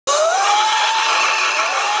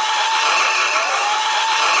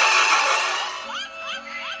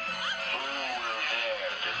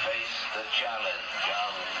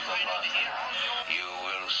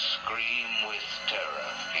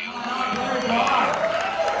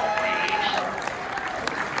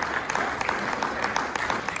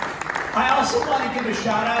also want to give a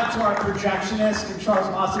shout out to our projectionist and Charles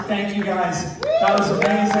Mossick. Thank you guys. That was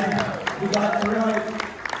amazing. We got through it.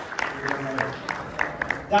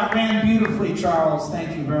 That ran beautifully, Charles.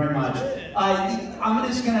 Thank you very much. I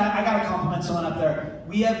gotta compliment someone up there.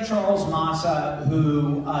 We have Charles Massa,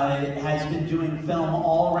 who has been doing film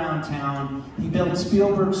all around town. He built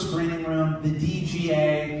Spielberg's Screening Room, the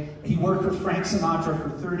DGA. He worked with Frank Sinatra for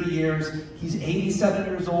 30 years. He's 87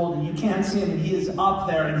 years old, and you can't see him, and he is up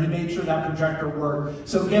there, and he made sure that projector worked.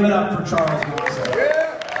 So give it up for Charles Massa.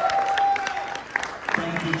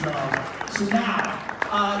 Thank you, Charles. So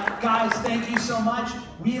now, guys, thank you so much.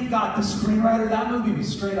 We have got the Screenwriter. That movie was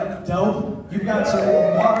straight up dope. You've got some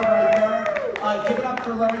water right there. Give it up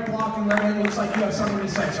for Larry Block. And Larry, it looks like you have something to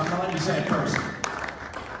say, so I'm going to let you say it first.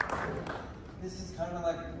 This is kind of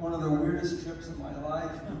like one of the weirdest trips of my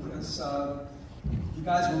life because you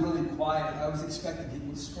guys were really quiet. I was expecting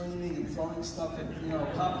people screaming and throwing stuff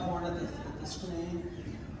at, popcorn at the screen.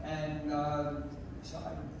 And so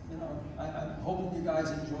I'm hoping you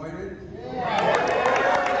guys enjoyed it.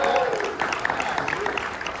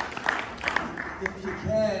 If you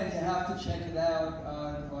can, you have to check it out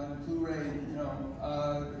on Blu-ray,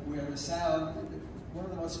 where the sound, one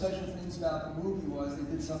of the most special things about the movie was they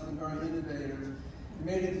did something very innovative.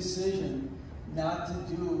 They made a decision not to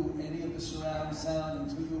do any of the surround sound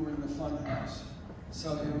until you were in the Funhouse.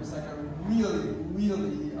 So it was like a really,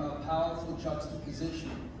 really powerful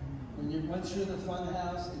juxtaposition. Once you're in the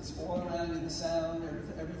Funhouse, it's all around you, the sound,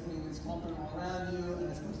 everything is bumping all around you, and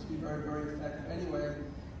it's supposed to be very, very effective. Anyway,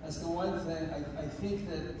 that's the one thing. I think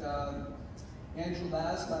that Andrew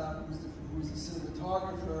Laszlo, who's the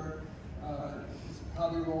cinematographer, is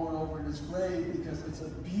probably rolling over in his grave because it's a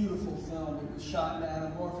beautiful film. It was shot in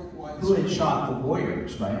anamorphic white. Who had shot The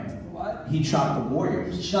Warriors, right? What? He shot The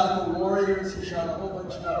Warriors. He shot The Warriors. He shot a whole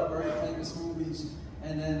bunch of other very famous movies.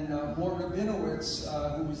 And then Morgan Binowitz,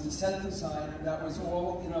 who was the set designer, that was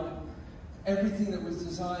all, everything that was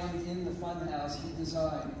designed in the Funhouse, he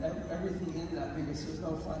designed. Everything in that, because there's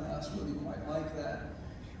no Funhouse really quite like that.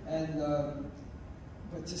 And,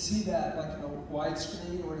 but to see that, like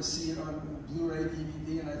widescreen, or to see it on Blu-ray,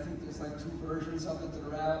 DVD, and I think there's like 2 versions of it that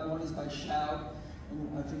are out. One is by Shout,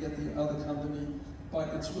 and I forget the other company, but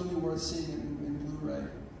it's really worth seeing it in Blu-ray.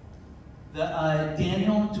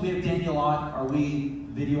 Daniel, do we have Daniel on? Are we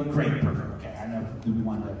video? Great, perfect. Okay, I know we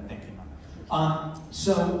wanted to thank him.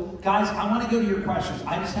 So, guys, I want to go to your questions.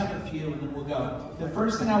 I just have a few, and then we'll go. The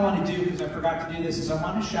first thing I want to do, because I forgot to do this, is I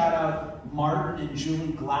want to shout out Martin and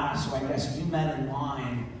Julie Glass, who I guess you met in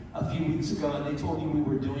line a few weeks ago, and they told you we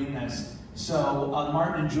were doing this. So,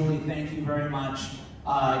 Martin and Julie, thank you very much,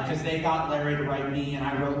 because they got Larry to write me, and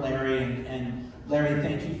I wrote Larry, and Larry,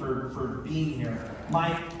 thank you for being here.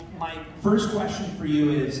 My first question for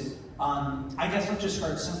you is, I guess let's just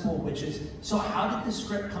start simple, which is, so how did the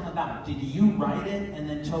script come about? Did you write it and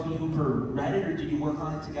then Tobe Hooper read it, or did you work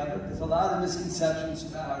on it together? There's a lot of misconceptions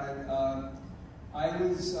about it. It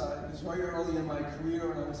was very early in my career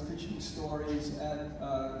when I was pitching stories at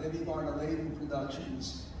Levy Garner Layton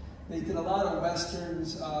Productions. They did a lot of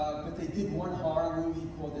westerns, but they did one horror movie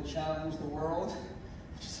called The Challenge the World,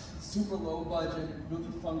 which is a super low budget,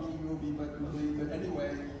 really funky movie, but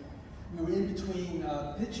anyway, we were in between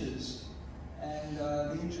pitches, and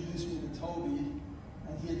they introduced me to Tobe,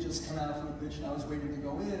 and he had just come out from a pitch, and I was waiting to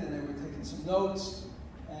go in, and they were taking some notes,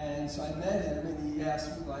 and so I met him, and he asked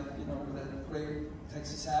me, with that great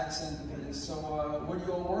Texas accent of his, so what are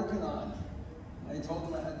you all working on? And I told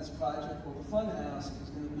him I had this project called the Funhouse. It was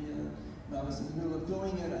going to be, I was in the middle of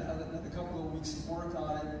doing it, I had a couple of weeks of work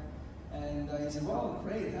on it, and he said, well,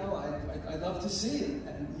 great, hell, I'd love to see it,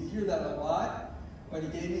 and you hear that a lot. But he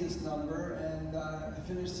gave me his number, and I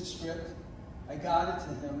finished the script. I got it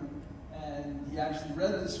to him, and he actually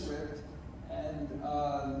read the script and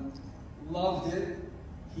loved it.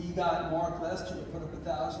 He got Mark Lester to put up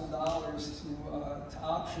 $1,000 to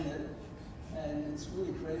option it, and it's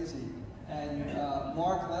really crazy. And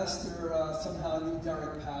Mark Lester somehow knew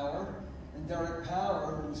Derek Power, and Derek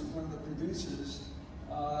Power, who was one of the producers,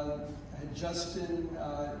 had just been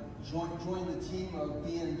joined the team of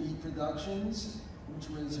B&B Productions, which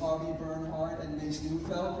was Harvey Bernhardt and Mace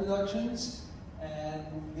Neufeld Productions, and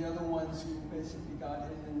the other ones who basically got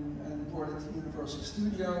in and brought it to Universal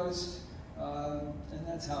Studios, and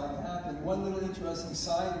that's how it happened. One little interesting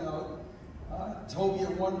side note, Tobe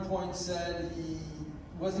at one point said he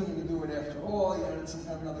wasn't going to do it after all, he had some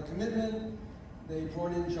kind of another commitment. They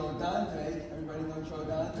brought in Joe Dante. Everybody know Joe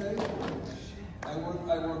Dante? I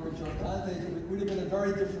worked with Joe Dante. It would have been a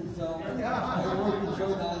very different film. I worked with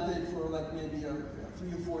Joe Dante for like maybe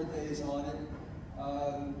 3 or 4 days on it.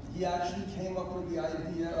 He actually came up with the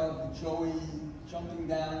idea of Joey jumping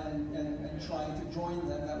down and trying to join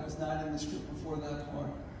them. That was not in the script before that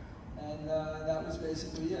part. And that was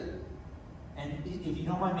basically it. And if you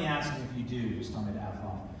don't mind me asking, if you do, just tell me to F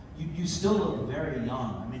off. You still look very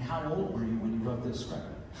young. I mean, how old were you when you wrote this script?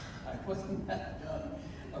 I wasn't that young.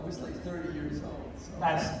 I was like 30 years old. So.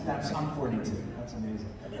 I'm 42. That's amazing.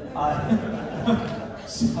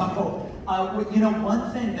 You know,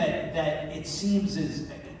 one thing that it seems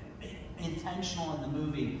is intentional in the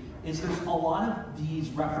movie is there's a lot of these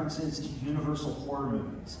references to universal horror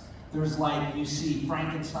movies. There's like, you see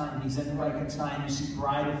Frankenstein, he's in Frankenstein, you see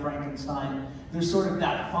Bride of Frankenstein. There's sort of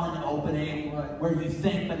that fun opening where you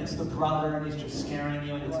think that it's the brother and he's just scaring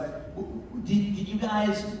you. And it's, did you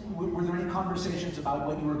guys, were there any conversations about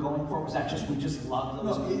what you were going for? Was that just, we just love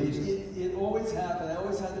those movies? It always happened. I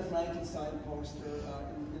always had the Frankenstein poster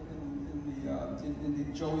in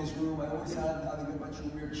the Joey's room. I always had having a bunch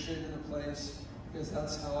of weird shit in the place because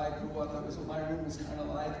that's how I grew up. That was what my room was kind of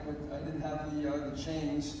like, but I didn't have the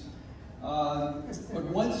chains. But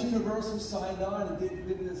once Universal signed on and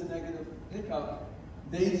did it as a negative pickup,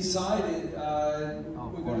 they decided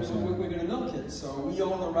we're going to milk it. So we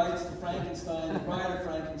own the rights to Frankenstein, the Bride of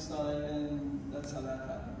Frankenstein, and that's how that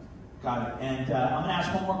happened. Got it. And I'm going to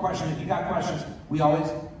ask one more question. If you got questions, we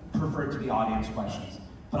always prefer it to be audience questions,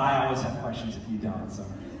 but I always have questions if you don't.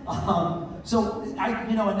 So,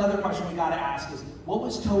 another question we got to ask is, what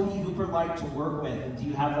was Tobe Hooper like to work with? And do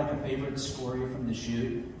you have like a favorite story from the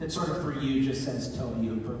shoot that sort of for you just says Tobe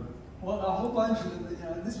Hooper? Well, a whole bunch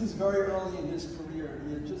of this was very early in his career.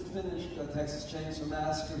 He had just finished Texas Chainsaw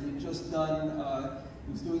Massacre. He had just done,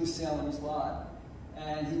 he was doing Salem's Lot.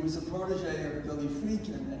 And he was a protege of Billy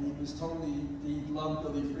Friedkin, and he loved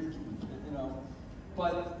Billy Friedkin, you know.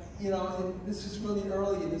 But, this was really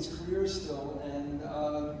early in his career still, and,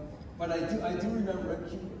 but I do remember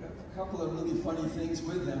a couple of really funny things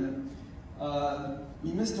with him.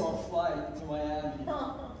 We missed our flight to Miami.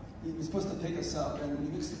 He was supposed to pick us up, and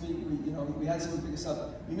we had someone pick us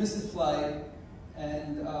up. We missed the flight,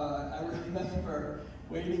 and I remember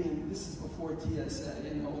waiting, and this is before TSA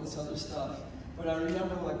and all this other stuff. But I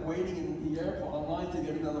remember like waiting in the airport online to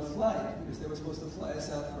get another flight because they were supposed to fly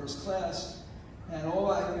us out first class. And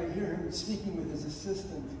all I hear him speaking with his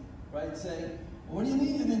assistant, right, saying, "What do you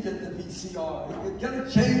mean you didn't get the VCR? Get a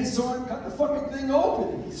chainsaw and cut the fucking thing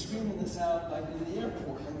open." He's screaming this out like in the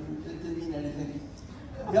airport, and it didn't mean anything.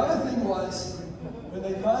 The other thing was, when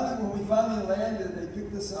we finally landed, they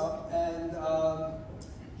picked us up, and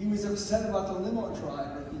he was upset about the limo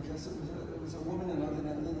driver because it was a woman in a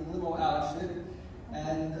limo outfit,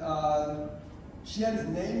 and she had his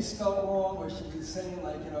name spelled wrong, or she was saying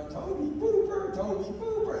like, Tobe Hooper, Tobe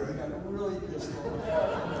Hooper. He got really pissed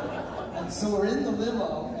off. And so we're in the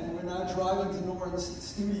limo, and we're now driving to Norton's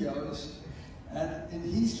studios, and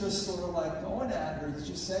he's just sort of like going at her. He's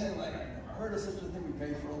just saying like, "I never heard of such a thing. We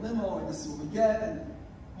pay for a limo, and this is what we get." And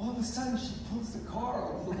all of a sudden, she pulls the car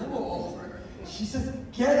over, the limo over. She says,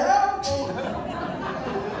 "Get out!"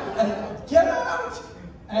 And get out!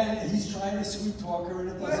 And he's trying to sweet talk her, and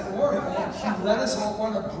it doesn't work. And she let us off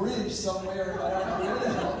on a bridge somewhere. I don't know where the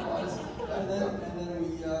hell it was. And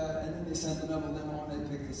then they sent another limo, and they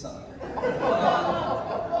picked us up.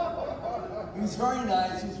 He was very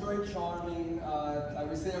nice. He was very charming. I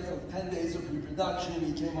was there for 10 days of pre-production.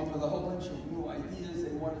 He came up with a whole bunch of new ideas.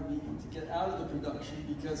 They wanted me to get out of the production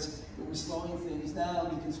because it was slowing things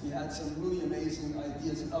down, because we had some really amazing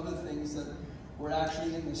ideas and other things that were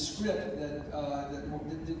actually in the script that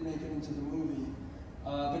didn't make it into the movie.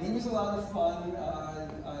 But he was a lot of fun.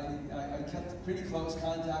 I kept pretty close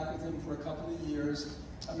contact with him for a couple of years.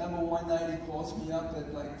 I remember one night he calls me up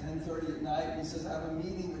at like 10:30 at night, and he says, "I have a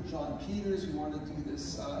meeting with John Peters. We want to do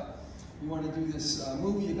this.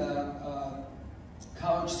 Movie about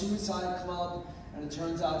college suicide club, and it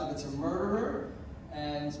turns out that it's a murderer.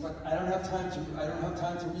 But I don't have time to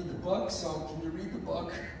read the book. So can you read the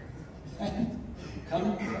book? And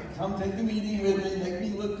come take the meeting with me, make me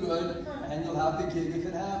look good, and you'll have the gig if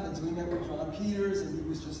it happens." We met with John Peters, and he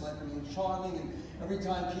was just like really charming. And every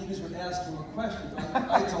time Peters would ask him a question,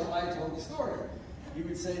 I told the story. He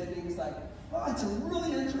would say things like, "Oh, it's a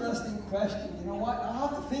really interesting question. You know what? I'll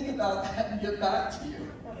have to think about that and get back to you."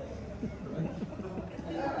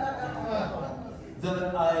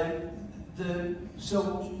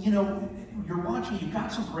 You're watching, you've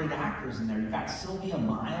got some great actors in there. You've got Sylvia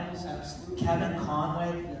Miles, absolutely, Kevin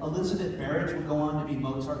Conway, Elizabeth Barrett would go on to be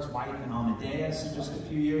Mozart's wife in Amadeus in just a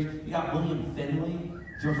few years. You got William Finley,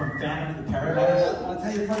 from Phantom of the Paradise. I'll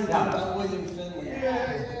tell you a funny thing about William Finley.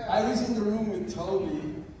 I was in the room with Tobe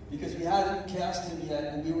because we hadn't cast him yet,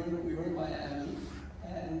 and we were in Miami.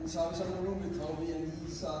 And so I was in the room with Tobe, and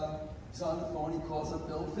he's on the phone. He calls up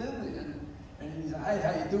Bill Finley, and he's like, "Hey,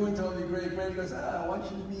 how you doing, Tobe? Great, great." He goes, "I want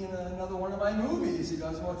you to be in another one of my movies." He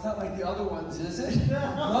goes, "Well, it's not like the other ones, is it?"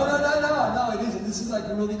 No, it isn't. This is like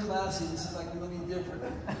really classy. This is like really different.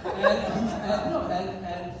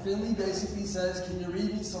 And Finley basically says, "Can you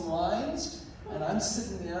read me some lines?" And I'm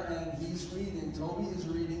sitting there, and he's reading. Tobe is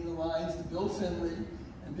reading the lines to Bill Finley,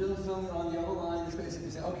 and Bill Finley on the other line is basically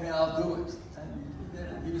saying, "Okay, I'll do it."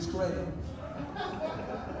 And he was great.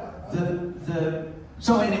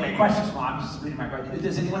 So anyway, questions. Well, I'm just reading my card.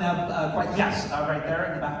 Does anyone have questions? Yes, right there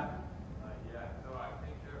in the back. Yeah, so I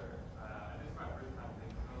think this is my first time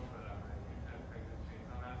thinking film, but I'm a huge fan of Texas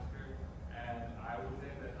Chainsaw Massacre, and I would say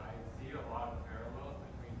that I see a lot of parallels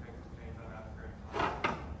between Texas Chainsaw Massacre and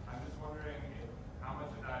FUNHOUSE. I'm just wondering how much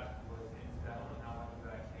of that was incidental and how much of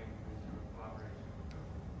that came through a collaboration with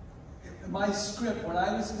them. My script, when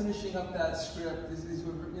I was finishing up that script, this is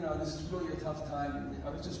really a tough time. I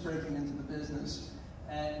was just breaking into the business.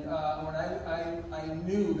 And when I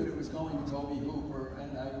knew that it was going to Tobe Hooper,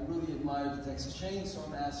 and I really admired the Texas Chainsaw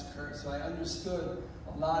Massacre, so I understood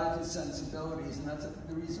a lot of his sensibilities, and that's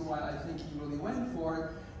the reason why I think he really went for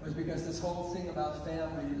it, was because this whole thing about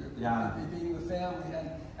family, it being the family,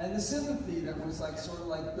 and the sympathy that was like sort of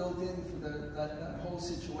like built in for that whole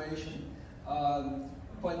situation.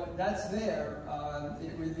 But that's there.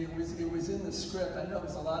 It was in the script. I know there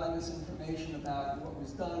was a lot of misinformation about what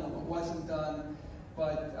was done and what wasn't done.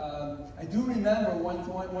 But I do remember one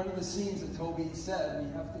of the scenes that Tobe said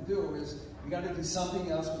we have to do is we got to do something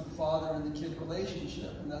else with the father and the kid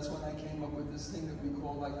relationship, and that's when I came up with this thing that we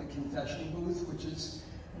call like the confession booth, which is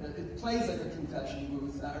it plays like a confession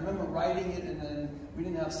booth. I remember writing it, and then we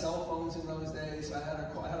didn't have cell phones in those days, so I had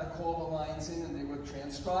to call the lines in, and they were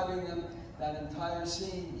transcribing them. That entire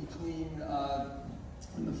scene between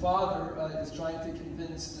when the father is trying to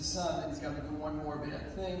convince the son that he's got to do one more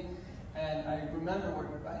bad thing. And I remember,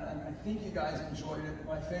 I think you guys enjoyed it.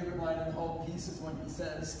 My favorite line in the whole piece is when he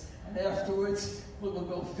says, "And afterwards, we'll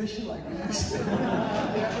go fishing like this."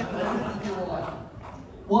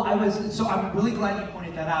 Well, I'm really glad you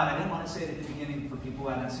pointed that out. I didn't want to say it at the beginning for people who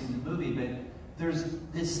haven't seen the movie, but there's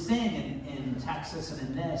this thing in Texas and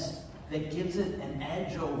in this that gives it an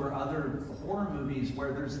edge over other horror movies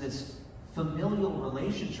where there's this familial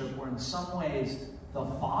relationship where in some ways the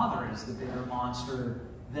father is the bigger monster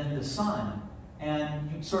than the son, and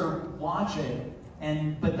you sort of watch it,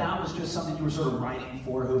 but that was just something you were sort of writing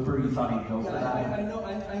for Hooper. You thought he'd go for that.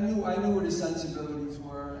 I knew what his sensibilities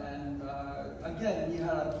were, and again, we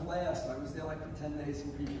had a blast. I was there like for 10 days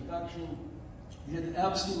in pre-production. We had an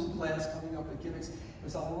absolute blast coming up with gimmicks.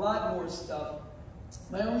 There's a lot more stuff.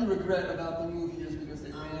 My only regret about the movie is because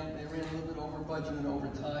they ran a little bit over budget and over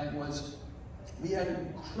time was we had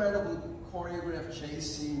incredible choreographed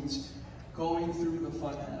chase scenes going through the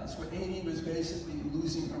funhouse, where Amy was basically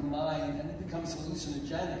losing her mind, and it becomes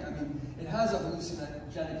hallucinogenic. I mean, it has a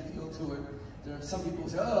hallucinogenic feel to it. There are some people who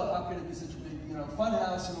say, "Oh, how could it be such a big,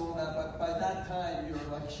 funhouse and all that?" But by that time, you're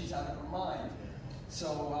like, she's out of her mind. So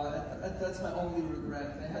that's my only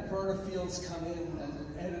regret. They had Verna Fields come in as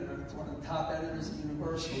an editor, one of the top editors at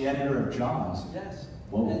Universal. The editor of Jaws. Yes.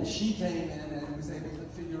 Whoa. And she came in and was able to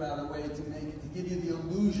figure out a way to give you the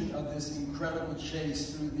illusion of this incredible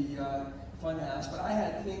chase through the funhouse. But I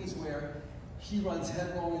had things where she runs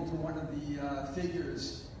headlong into one of the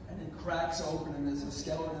figures, and it cracks open, and there's a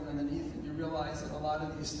skeleton underneath it. You realize that a lot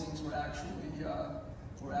of these things were actually at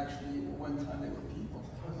one time they were people.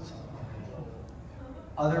 So.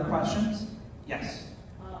 Other questions? Yes.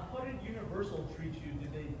 How did Universal treat you?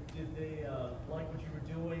 Did they like what you were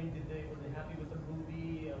doing? Were they happy with the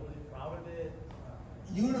movie? Were they proud of it?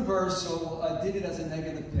 Universal did it as a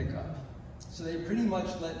negative pickup. So they pretty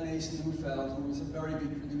much let Mace Neufeld, who was a very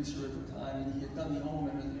big producer at the time, and he had done The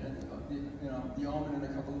Omen and The Omen and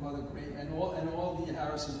a couple of other great, and all the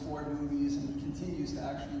Harrison Ford movies, and he continues to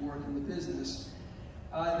actually work in the business.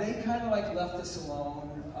 They kind of like left us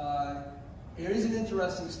alone. There is an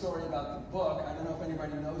interesting story about the book. I don't know if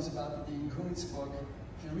anybody knows about the Dean Koontz book.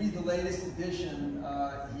 If you read the latest edition,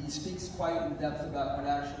 he speaks quite in depth about what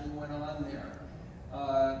actually went on there.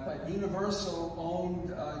 But Universal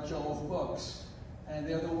owned Jove Books, and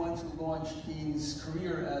they're the ones who launched Dean's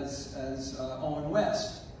career as Owen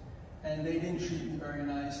West. And they didn't treat me very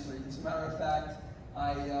nicely. As a matter of fact,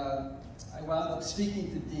 I wound up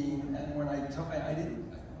speaking to Dean, and when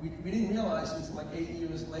we didn't realize until like 8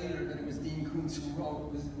 years later that it was Dean Koontz who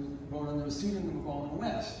wrote under a pseudonym of Owen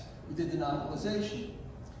West, who did the novelization.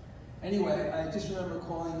 Anyway, I just remember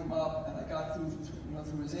calling him up, and I got through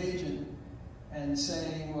his agent, and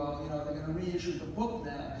saying, well, you know, they're going to reissue the book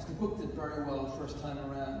now, because the book did very well the first time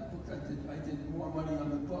around. The book, I did more money on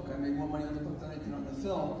the book. I made more money on the book than I did on the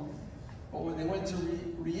film. But when they went to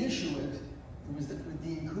reissue it, it was with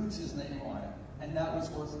Dean Koontz's name on it. And that was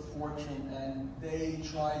worth a fortune. And they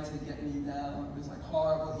tried to get me down. It was like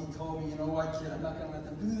horrible. He told me, you know what, kid, I'm not going to let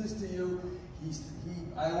them do this to you.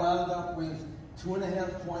 I wound up with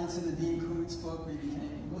 2.5 points in the Dean Koontz book. We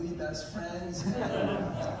became really best friends. And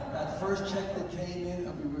that first check that came in,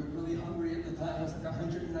 we were really hungry at the time, it was like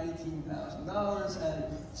 $119,000, and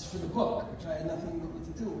it's for the book, which I had nothing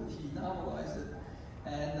to do with. He novelized it.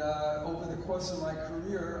 And over the course of my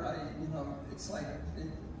career, it's like,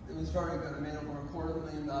 it was very good. I made over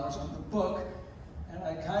 $250,000 on the book. And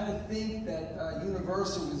I kind of think that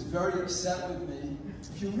Universal was very upset with me.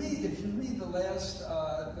 If you read the latest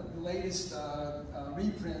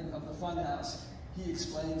reprint of the Funhouse, he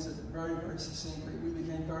explains it very, very succinctly. We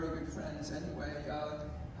became very good friends anyway.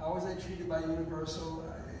 How was I treated by Universal?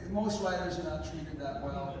 Most writers are not treated that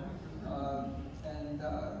well.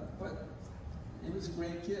 But it was a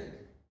great gig.